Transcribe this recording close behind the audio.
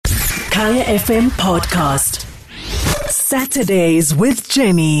Kaya FM podcast. Saturdays with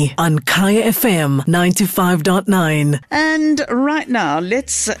Jenny on Kaya FM 95.9. And right now,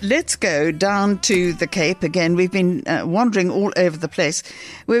 let's go down to the Cape again. We've been wandering all over the place.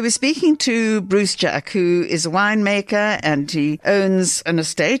 We were speaking to Bruce Jack, who is a winemaker and he owns an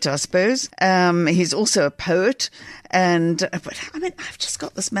estate, I suppose. He's also a poet. But I've just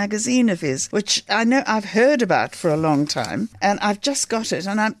got this magazine of his, which I know I've heard about for a long time, and I've just got it,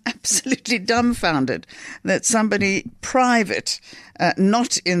 and I'm absolutely dumbfounded that somebody private,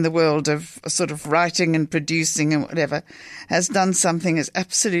 not in the world of sort of writing and producing and whatever, has done something as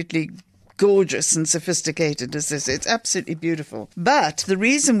absolutely gorgeous and sophisticated as this. It's absolutely beautiful. But the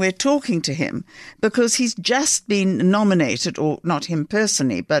reason we're talking to him, because he's just been nominated, or not him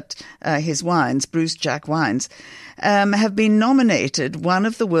personally, but his wines, Bruce Jack Wines, have been nominated one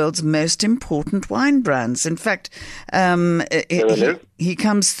of the world's most important wine brands. In fact, he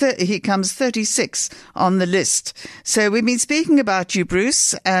comes 36 on the list. So we've been speaking about you,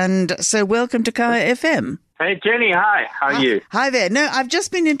 Bruce, and so welcome to Kaya FM. Hey, Jenny, hi. How are you? Hi there. No, I've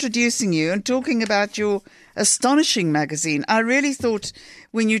just been introducing you and talking about your astonishing magazine. I really thought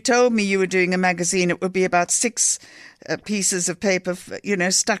when you told me you were doing a magazine, it would be about 6 pieces of paper,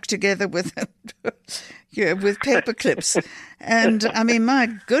 stuck together with with paper clips. And, my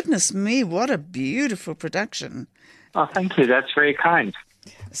goodness me, what a beautiful production. Oh, thank you. That's very kind.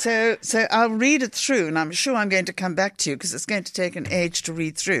 So I'll read it through, and I'm sure I'm going to come back to you because it's going to take an age to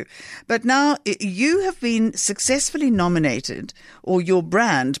read through. But now you have been successfully nominated, or your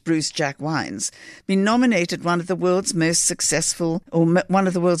brand, Bruce Jack Wines, been nominated one of the world's most successful, or one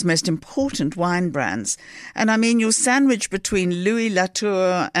of the world's most important wine brands. And you're sandwiched between Louis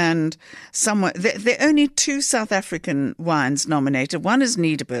Latour and someone. There are only 2 South African wines nominated. One is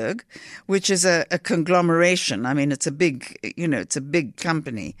Nederburg, which is a conglomeration. It's a big, it's a big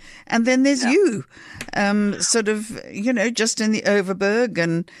company. And then there's you, just in the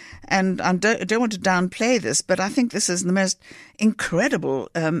Overberg. And I don't want to downplay this, but I think this is the most incredible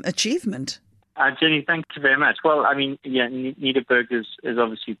achievement. Jenny, thank you very much. Well, Nederburg is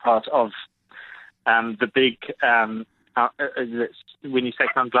obviously part of the big, when you say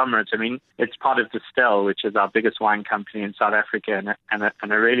conglomerate, it's part of Distel, which is our biggest wine company in South Africa, and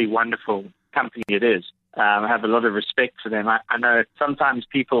a really wonderful company it is. I have a lot of respect for them. I know sometimes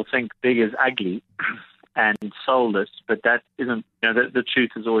people think big is ugly and soulless, but that isn't, the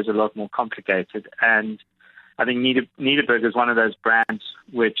truth is always a lot more complicated. And I think Nederburg is one of those brands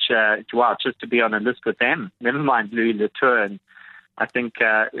which, just to be on a list with them, never mind Louis Latour, and I think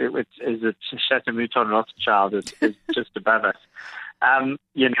it's Chateau Mouton Rothschild is just above us. I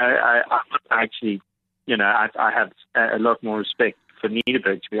have a lot more respect for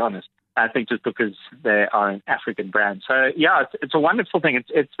Nederburg, to be honest. I think just because they are an African brand. So, yeah, it's a wonderful thing.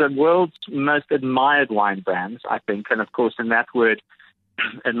 It's the world's most admired wine brands, I think. And, of course, in that word,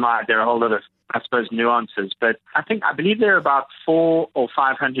 admired, there are a whole lot of, I suppose, nuances. But I believe there are about 400 or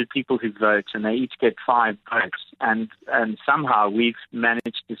 500 people who vote, and they each get 5 votes. And somehow we've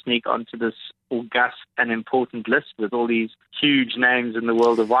managed to sneak onto this august and important list with all these huge names in the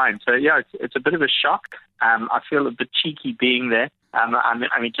world of wine. So, yeah, it's a bit of a shock. I feel a bit cheeky being there.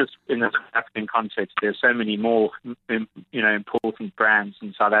 Just in the South African context, there's so many more, important brands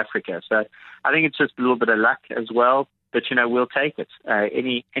in South Africa. So I think it's just a little bit of luck as well. But, we'll take it.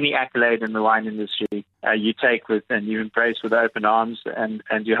 Any accolade in the wine industry, you take with and you embrace with open arms, and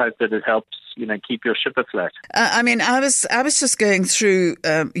you hope that it helps, keep your ship afloat. I was just going through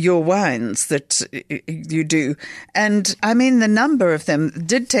your wines that you do, and the number of them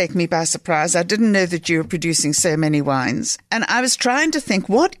did take me by surprise. I didn't know that you were producing so many wines, and I was trying to think,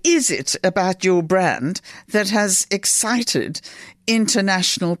 what is it about your brand that has excited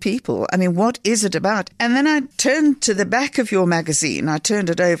international people? What is it about? And then I turned to the back of your magazine. I turned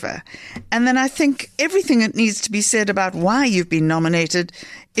it over. And then I think everything that needs to be said about why you've been nominated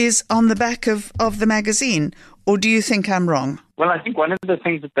is on the back of the magazine. Or do you think I'm wrong? Well, I think one of the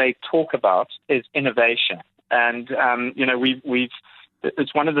things that they talk about is innovation. And,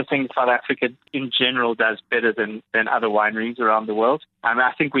 it's one of the things South Africa in general does better than other wineries around the world.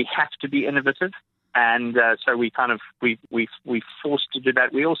 I think we have to be innovative. And so we forced to do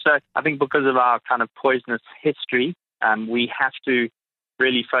that. We also, I think because of our kind of poisonous history, we have to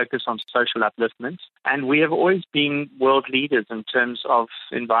really focus on social upliftment. And we have always been world leaders in terms of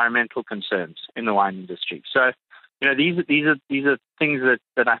environmental concerns in the wine industry. So these are things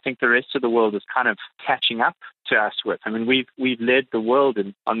that I think the rest of the world is kind of catching up to us with. I mean, we've led the world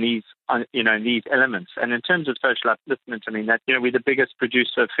on these elements. And in terms of social upliftment, I mean, that, we're the biggest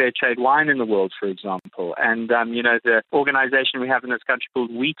producer of fair trade wine in the world, for example. And, the organization we have in this country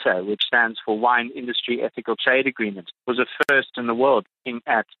called WITA, which stands for Wine Industry Ethical Trade Agreement, was a first in the world looking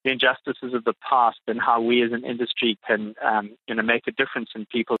at the injustices of the past and how we as an industry can, make a difference in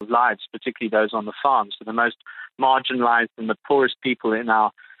people's lives, particularly those on the farms. So the most marginalized and the poorest people in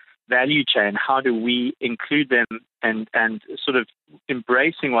our value chain, how do we include them and sort of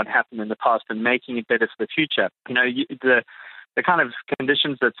embracing what happened in the past and making it better for the future? The kind of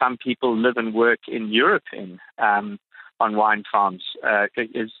conditions that some people live and work in Europe in on wine farms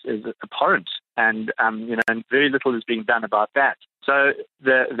is abhorrent, and very little is being done about that. So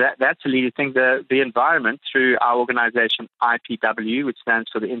that's a leading thing. The environment, through our organization IPW, which stands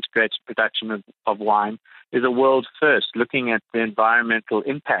for the Integrated Production of Wine, is a world first, looking at the environmental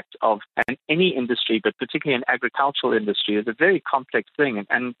impact of any industry, but particularly an agricultural industry, is a very complex thing.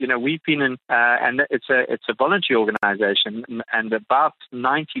 And we've been in, and it's a voluntary organization, and about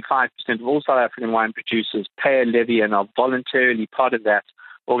 95% of all South African wine producers pay a levy and are voluntarily part of that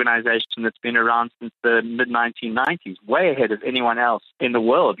organization that's been around since the mid-1990s, way ahead of anyone else in the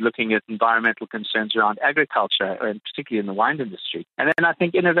world looking at environmental concerns around agriculture, and particularly in the wine industry. And then I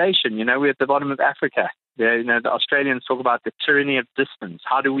think innovation, we're at the bottom of Africa. The Australians talk about the tyranny of distance.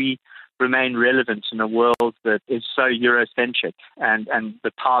 How do we remain relevant in a world that is so Eurocentric and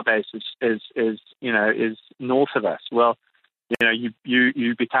the power base is north of us? Well,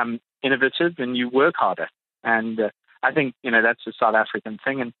 you become innovative and you work harder. And I think, that's a South African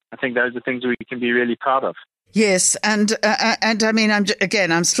thing, and I think those are things we can be really proud of. Yes, and I mean, I'm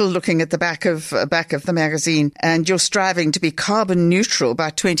still looking at the back of the magazine, and you're striving to be carbon neutral by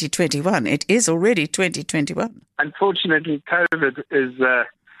 2021. It is already 2021. Unfortunately, COVID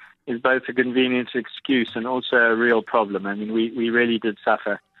is both a convenient excuse and also a real problem. I mean, we really did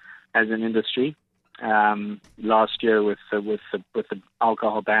suffer as an industry last year with the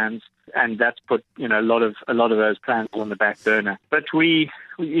alcohol bans, and that's put a lot of those plans on the back burner. But we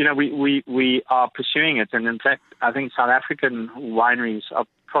are pursuing it, and in fact, I think South African wineries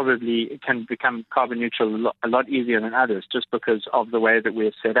can become carbon neutral a lot easier than others, just because of the way that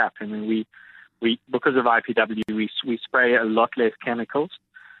we're set up. I mean, we because of IPW, we spray a lot less chemicals.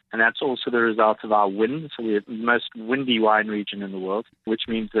 And that's also the result of our wind. So we're the most windy wine region in the world, which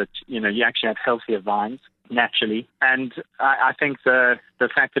means that, you actually have healthier vines naturally. And I think the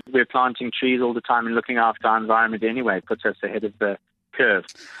fact that we're planting trees all the time and looking after our environment anyway puts us ahead of the curve.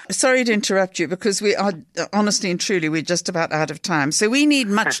 Sorry to interrupt you, because we are, honestly and truly, we're just about out of time. So we need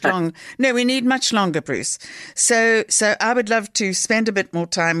much we need much longer, Bruce. So I would love to spend a bit more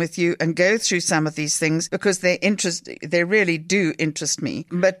time with you and go through some of these things, because they really do interest me.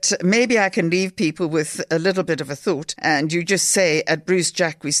 But maybe I can leave people with a little bit of a thought. And you just say, at Bruce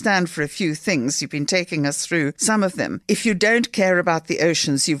Jack, we stand for a few things. You've been taking us through some of them. If you don't care about the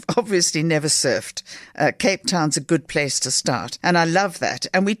oceans, you've obviously never surfed. Cape Town's a good place to start. And I love that.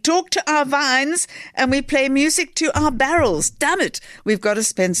 And we talk to our vines and we play music to our barrels. Damn it. We've got to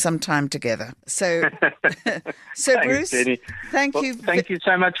spend some time together. So Thanks, Bruce, Jenny. thank you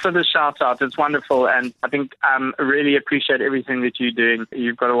so much for the shout out. It's wonderful. And I think I really appreciate everything that you're doing.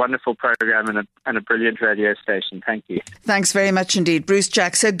 You've got a wonderful program and a brilliant radio station. Thank you. Thanks very much indeed, Bruce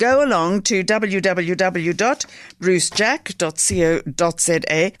Jack. So go along to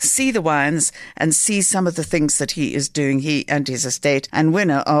www.brucejack.co.za, see the wines and see some of the things that he is doing, he and his estate, and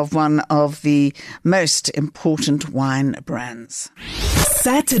winner of one of the most important wine brands.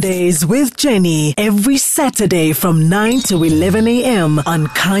 Saturdays with Jenny, every Saturday from 9 to 11 a.m. on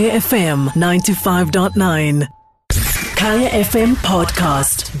Kaya FM 95.9. Kaya FM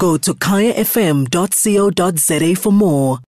podcast. Go to kayafm.co.za for more.